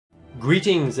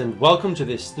Greetings and welcome to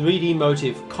this 3D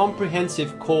Motive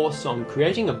comprehensive course on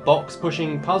creating a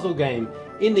box-pushing puzzle game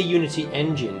in the Unity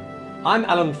engine. I'm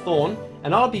Alan Thorne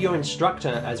and I'll be your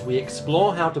instructor as we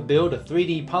explore how to build a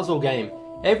 3D puzzle game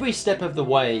every step of the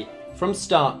way, from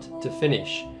start to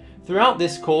finish. Throughout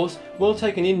this course, we'll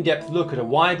take an in-depth look at a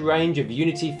wide range of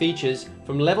Unity features,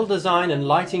 from level design and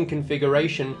lighting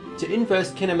configuration to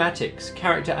inverse kinematics,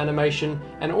 character animation,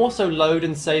 and also load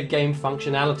and save game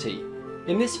functionality.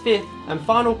 In this fifth and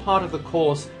final part of the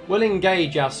course, we'll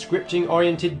engage our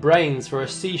scripting-oriented brains for a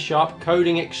C#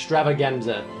 coding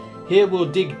extravaganza. Here we'll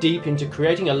dig deep into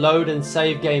creating a load and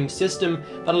save game system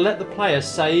that'll let the player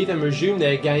save and resume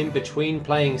their game between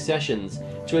playing sessions.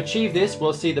 To achieve this,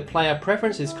 we'll see the player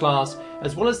preferences class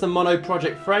as well as the Mono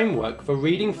project framework for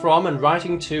reading from and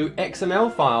writing to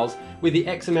XML files with the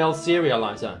XML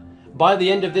serializer. By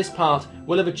the end of this part,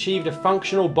 we'll have achieved a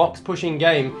functional box-pushing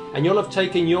game and you'll have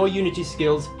taken your Unity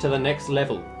skills to the next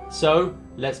level. So,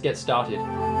 let's get started.